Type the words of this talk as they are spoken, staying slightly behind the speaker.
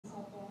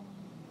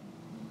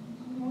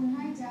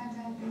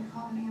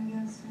call an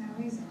ambulance for no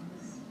reason.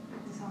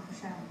 It's all for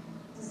show.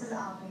 This is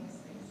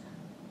obviously so.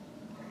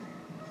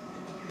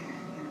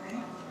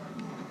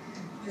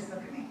 Just look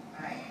at me,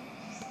 alright?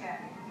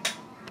 Scary.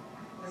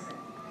 Listen,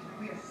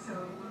 we are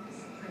so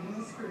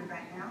supremely screwed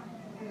right now.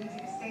 I need you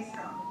to stay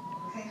strong,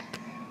 okay?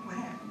 What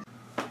happened?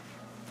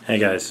 Hey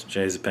guys,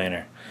 Jay's a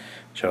painter.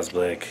 Charles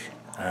Blake.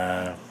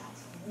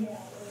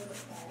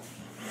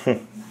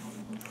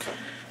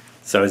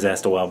 So I was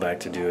asked a while back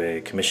to do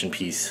a commission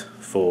piece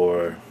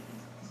for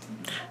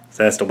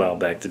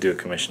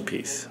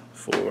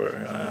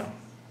a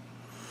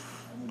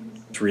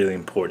really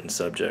important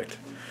subject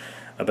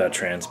about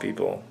trans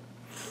people.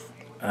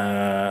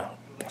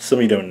 Some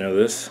of you don't know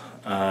this.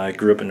 I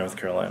grew up in North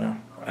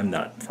Carolina. I'm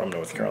not from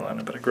North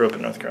Carolina, but I grew up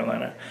in North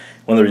Carolina.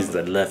 One of the reasons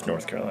I left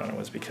North Carolina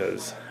was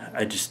because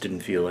I just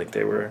didn't feel like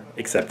they were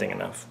accepting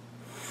enough.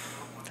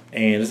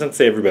 And it's not to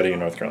say everybody in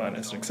North Carolina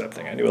isn't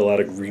accepting. I knew a lot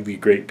of really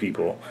great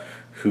people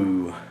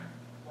who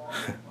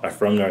are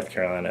from North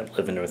Carolina,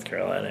 live in North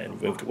Carolina,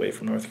 and moved away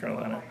from North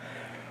Carolina.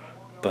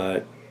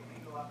 But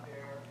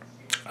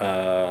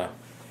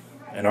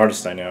an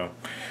artist I know,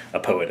 a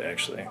poet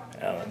actually,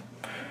 Alan,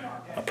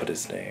 I'll put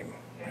his name,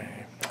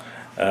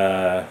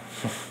 right,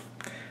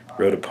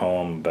 wrote a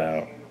poem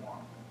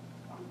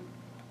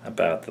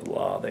about the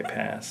law they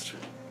passed,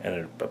 and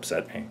it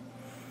upset me.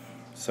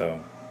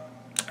 So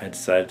I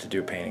decided to do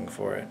a painting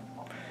for it,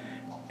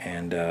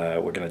 and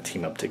we're going to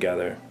team up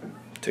together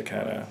to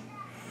kind of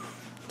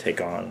take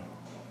on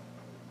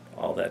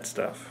all that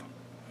stuff.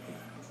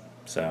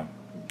 So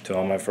to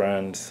all my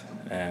friends,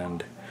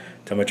 and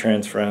to my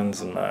trans friends,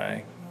 and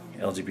my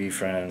LGBT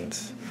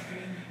friends,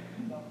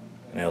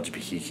 and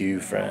LGBTQ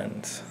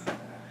friends,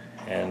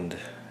 and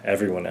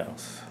everyone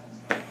else,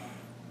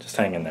 just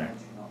hang in there.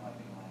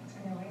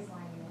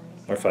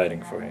 We're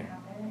fighting for you.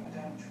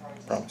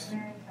 Promise.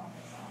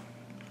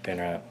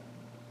 Painter out.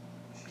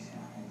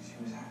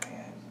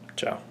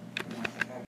 Ciao.